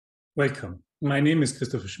Welcome. My name is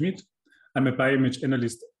Christopher Schmidt. I'm a bioimage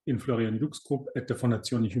analyst in Florian Luchs Group at the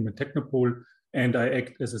Fondazione Human Technopole, and I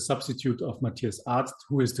act as a substitute of Matthias Arzt,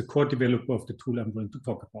 who is the core developer of the tool I'm going to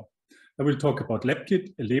talk about. I will talk about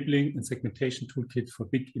Labkit, a labeling and segmentation toolkit for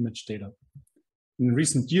big image data. In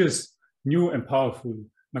recent years, new and powerful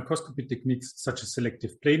microscopy techniques such as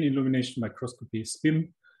selective plane illumination microscopy,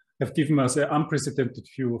 SPIM, have given us an unprecedented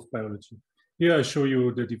view of biology. Here I show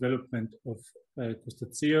you the development of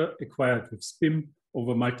crustacea acquired with SPIM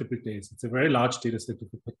over multiple days. It's a very large data set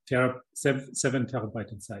of 7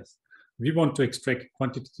 terabyte in size. We want to extract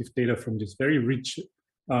quantitative data from this very rich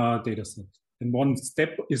data set. And one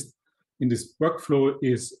step is in this workflow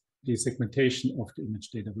is the segmentation of the image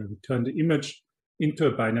data, where we turn the image into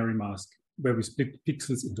a binary mask, where we split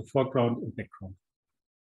pixels into foreground and background.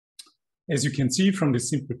 As you can see from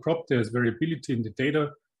this simple crop, there's variability in the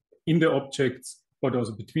data, in the objects, but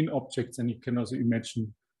also between objects, and you can also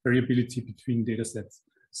imagine variability between data sets.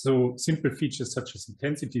 So simple features such as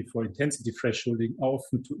intensity for intensity thresholding are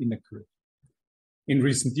often too inaccurate. In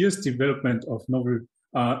recent years, development of novel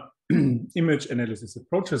image analysis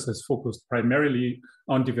approaches has focused primarily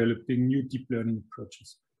on developing new deep learning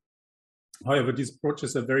approaches. However, these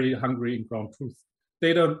approaches are very hungry in ground truth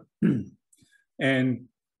data, and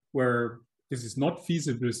where this is not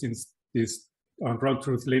feasible since this ground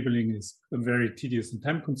truth labeling is very tedious and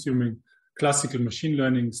time-consuming, classical machine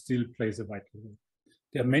learning still plays a vital role.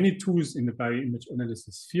 There are many tools in the bioimage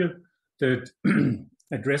analysis sphere that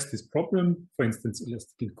address this problem, for instance,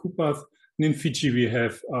 elastic in cuPath. And in Fiji, we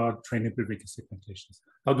have trainable vector segmentations.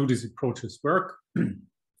 How do these approaches work?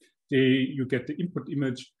 You get the input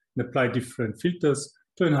image and apply different filters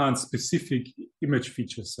to enhance specific image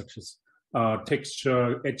features such as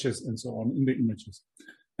texture, edges, and so on in the images.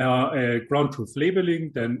 Ground truth labeling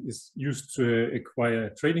then is used to acquire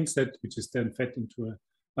a training set, which is then fed into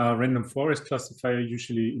a random forest classifier,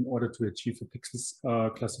 usually in order to achieve a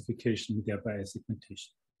pixels classification, thereby a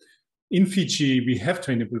segmentation. In Fiji, we have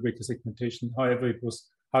trainable vector segmentation. However, it was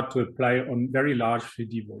hard to apply on very large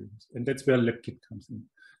 3D volumes, and that's where Labkit comes in.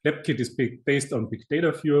 Labkit is based on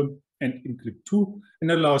BigDataViewer and ImgLib2 and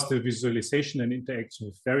allows the visualization and interaction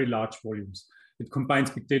with very large volumes. It combines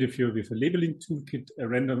BigDataViewer with a labeling toolkit, a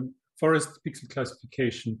random forest pixel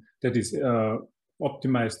classification that is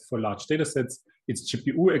optimized for large data sets. It's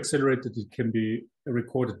GPU accelerated. It can be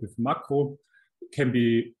recorded with macro, it can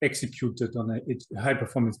be executed on a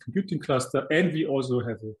high-performance computing cluster, and we also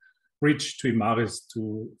have a bridge to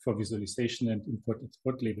ImageJ for visualization and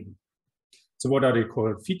import-export labeling. So what are the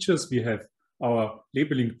core features? We have our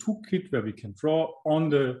labeling toolkit where we can draw on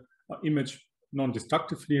the image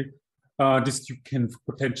non-destructively. This you can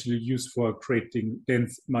potentially use for creating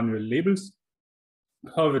dense manual labels.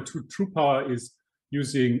 However, true power is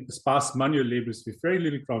using sparse manual labels with very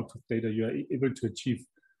little ground truth data. You are able to achieve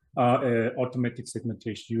automatic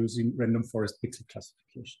segmentation using random forest pixel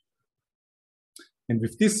classification. And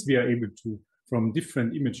with this, we are able to, from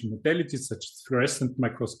different imaging modalities such as fluorescent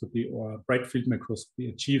microscopy or bright field microscopy,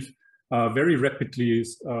 achieve very rapidly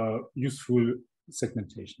useful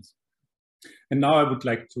segmentations. And now I would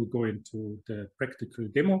like to go into the practical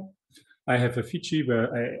demo. I have a Fiji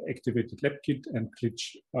where I activated Labkit and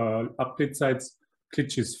Glitch update sites.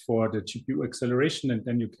 Glitch is for the GPU acceleration, and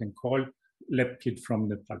then you can call Labkit from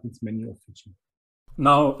the plugins menu of Fiji.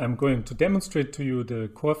 Now I'm going to demonstrate to you the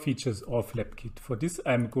core features of Labkit. For this,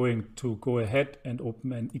 I'm going to go ahead and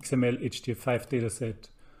open an XML HDF5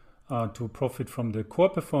 dataset to profit from the core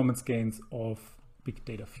performance gains of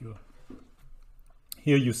BigDataViewer.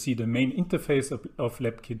 Here you see the main interface of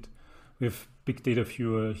Labkit with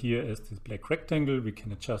BigDataViewer here as this black rectangle. We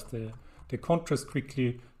can adjust the contrast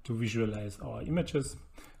quickly to visualize our images.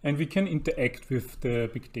 And we can interact with the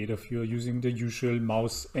BigDataViewer using the usual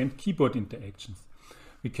mouse and keyboard interactions.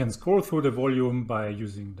 We can scroll through the volume by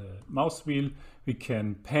using the mouse wheel. We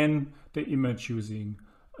can pan the image using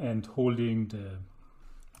and holding the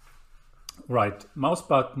right mouse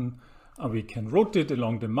button. We can rotate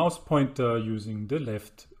along the mouse pointer using the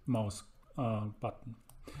left mouse button.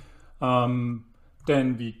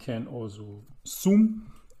 Then we can also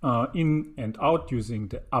zoom in and out using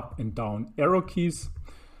the up and down arrow keys.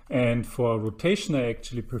 And for rotation, I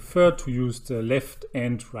actually prefer to use the left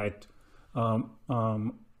and right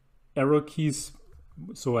arrow keys.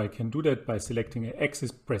 So I can do that by selecting an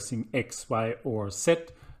axis, pressing X, Y, or Z,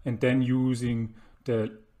 and then using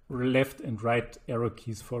the left and right arrow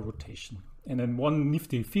keys for rotation. And then one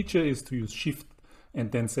nifty feature is to use Shift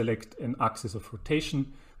and then select an axis of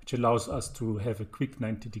rotation, which allows us to have a quick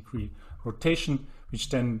 90-degree rotation, which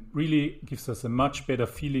then really gives us a much better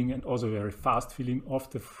feeling and also a very fast feeling of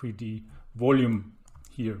the 3D volume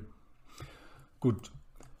here. Good.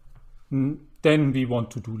 Then we want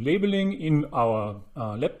to do labeling in our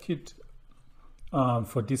Labkit.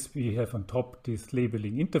 For this, we have on top this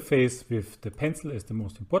labeling interface with the pencil as the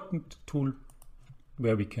most important tool,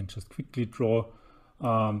 where we can just quickly draw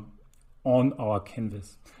on our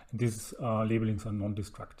canvas. And these labelings are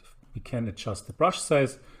non-destructive. We can adjust the brush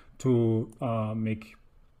size to make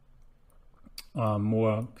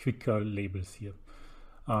more quicker labels here.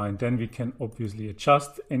 And then we can obviously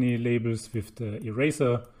adjust any labels with the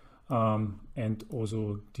eraser and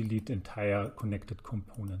also delete entire connected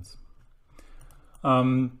components.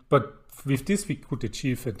 But with this, we could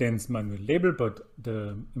achieve a dense manual label, but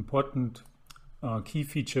the important key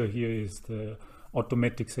feature here is the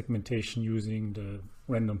automatic segmentation using the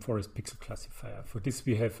random forest pixel classifier. For this,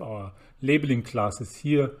 we have our labeling classes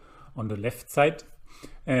here on the left side,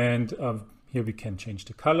 and here we can change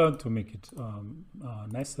the color to make it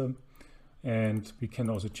nicer, and we can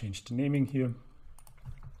also change the naming here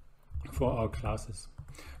for our classes.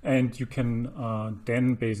 And you can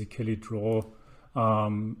then basically draw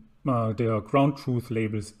their ground truth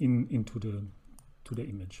labels into the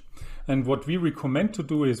image. And what we recommend to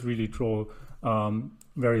do is really draw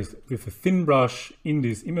with a thin brush in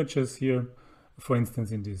these images here. For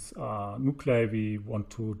instance, in this nuclei, we want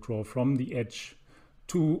to draw from the edge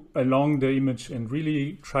to along the image and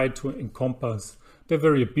really try to encompass the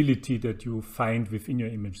variability that you find within your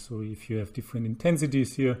image. So if you have different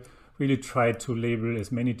intensities here, really try to label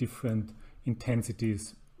as many different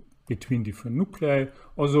intensities between different nuclei.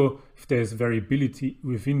 Also, if there's variability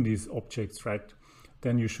within these objects, right,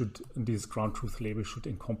 then this ground truth label should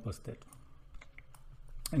encompass that.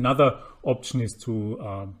 Another option is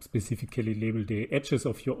to specifically label the edges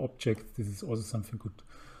of your object. This is also something good.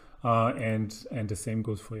 And the same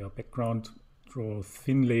goes for your background. Draw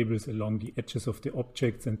thin labels along the edges of the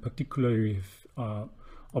objects, and particularly if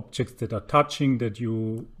objects that are touching that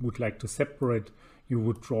you would like to separate, you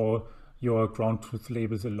would draw your ground truth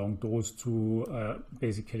labels along those to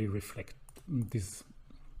basically reflect this.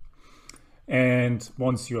 And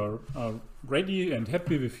once you're ready and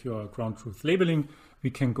happy with your ground truth labeling, we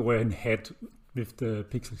can go ahead with the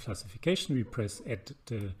pixel classification. We press add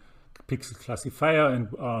the pixel classifier, and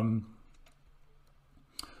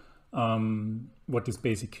what this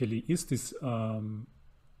basically is, this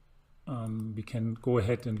we can go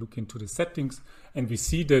ahead and look into the settings, and we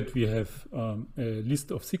see that we have a list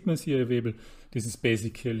of sigmas here available. This is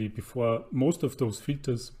basically before most of those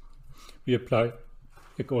filters. We apply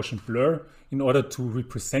a Gaussian blur in order to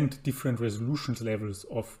represent different resolutions levels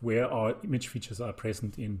of where our image features are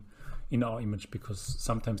present in our image, because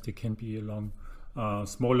sometimes they can be along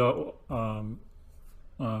smaller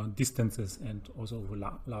distances and also over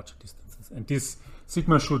larger distances. And this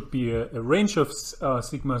sigma should be a range of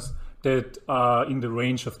sigmas that are in the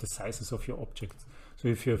range of the sizes of your objects. So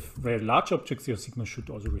if you have very large objects, your sigma should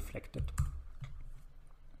also reflect that.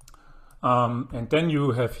 And then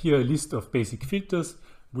you have here a list of basic filters,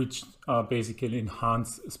 which basically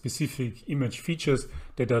enhance specific image features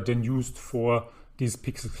that are then used for this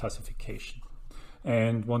pixel classification.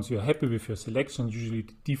 And once you're happy with your selection, usually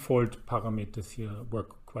the default parameters here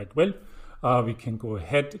work quite well. We can go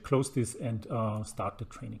ahead, close this, and start the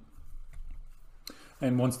training.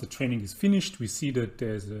 And once the training is finished, we see that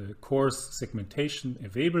there's a coarse segmentation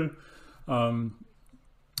available.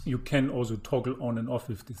 You can also toggle on and off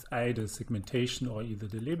with this either segmentation or either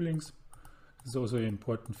the labelings. This is also an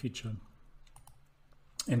important feature.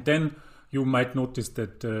 And then you might notice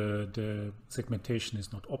that the segmentation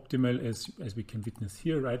is not optimal, as we can witness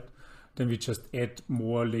here, right? Then we just add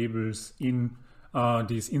more labels in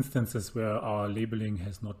these instances where our labeling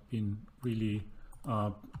has not been really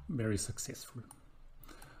very successful.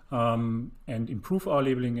 And improve our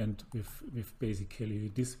labeling, and with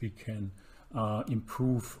basically this we can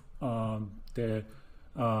improve the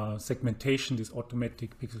segmentation, this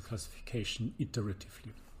automatic pixel classification,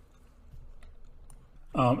 iteratively.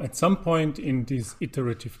 At some point in this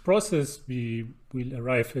iterative process, we will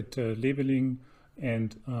arrive at a labeling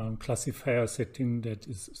and classifier setting that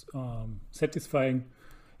is satisfying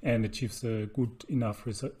and achieves a good enough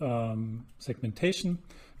segmentation.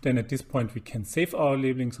 Then at this point, we can save our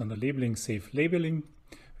labelings under labeling, save labeling.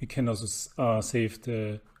 We can also save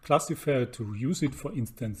the classifier to reuse it, for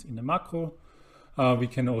instance, in a macro. We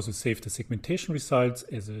can also save the segmentation results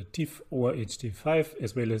as a TIFF or HDF5,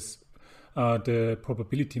 as well as the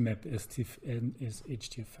probability map as TIFF and as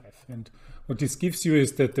HDF5. And what this gives you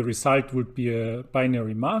is that the result would be a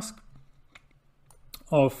binary mask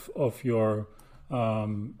of your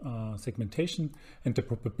segmentation, and the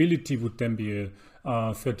probability would then be a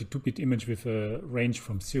 32-bit image with a range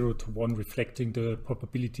from 0 to 1, reflecting the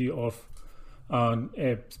probability of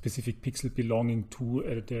a specific pixel belonging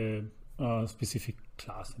to the specific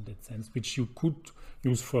class in that sense, which you could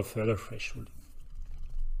use for further thresholding.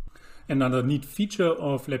 Another neat feature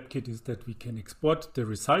of Labkit is that we can export the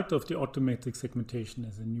result of the automatic segmentation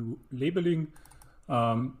as a new labeling.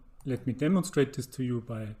 Let me demonstrate this to you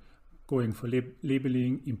by going for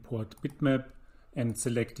labeling, import bitmap, and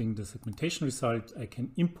selecting the segmentation result. I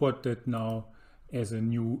can import that now as a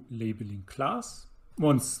new labeling class.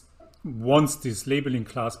 Once this labeling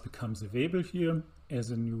class becomes available here as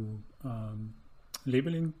a new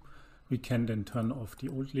labeling, we can then turn off the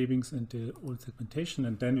old labelings and the old segmentation,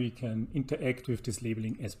 and then we can interact with this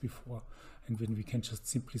labeling as before. And then we can just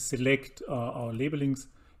simply select our labelings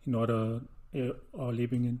in order, our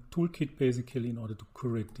labeling in Toolkit basically, in order to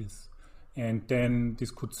curate this. And then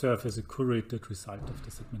this could serve as a curated result of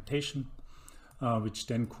the segmentation, which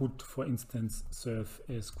then could, for instance, serve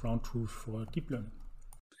as ground truth for deep learning.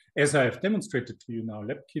 As I have demonstrated to you now,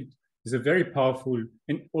 Labkit is a very powerful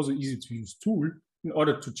and also easy to use tool in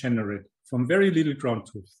order to generate from very little ground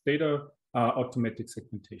truth data automatic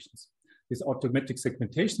segmentations. These automatic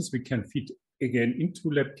segmentations we can feed again into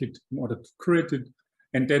Labkit in order to curate it,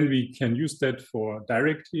 and then we can use that for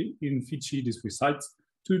directly in Fiji these results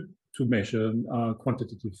to measure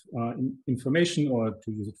quantitative information or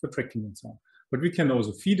to use it for tracking and so on. But we can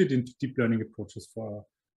also feed it into deep learning approaches for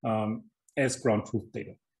as ground truth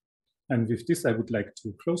data. And with this, I would like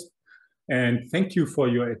to close. And thank you for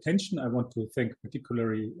your attention. I want to thank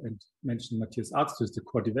particularly and mention Matthias Arzt, who is the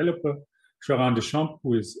core developer, Charan Deschamps,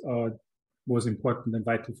 who was important and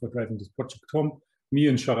vital for driving this project home. Me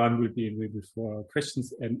and Charan will be available for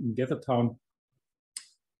questions, and in Gathertown,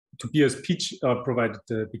 Tobias Peach provided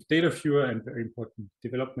the BigDataViewer and very important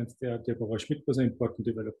developments there. Deborah Schmidt was an important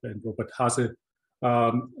developer, and Robert Hase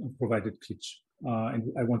provided Glitch. And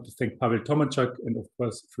I want to thank Pavel Tomachak and of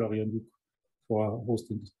course Florian Luke for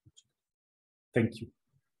hosting this project. Thank you.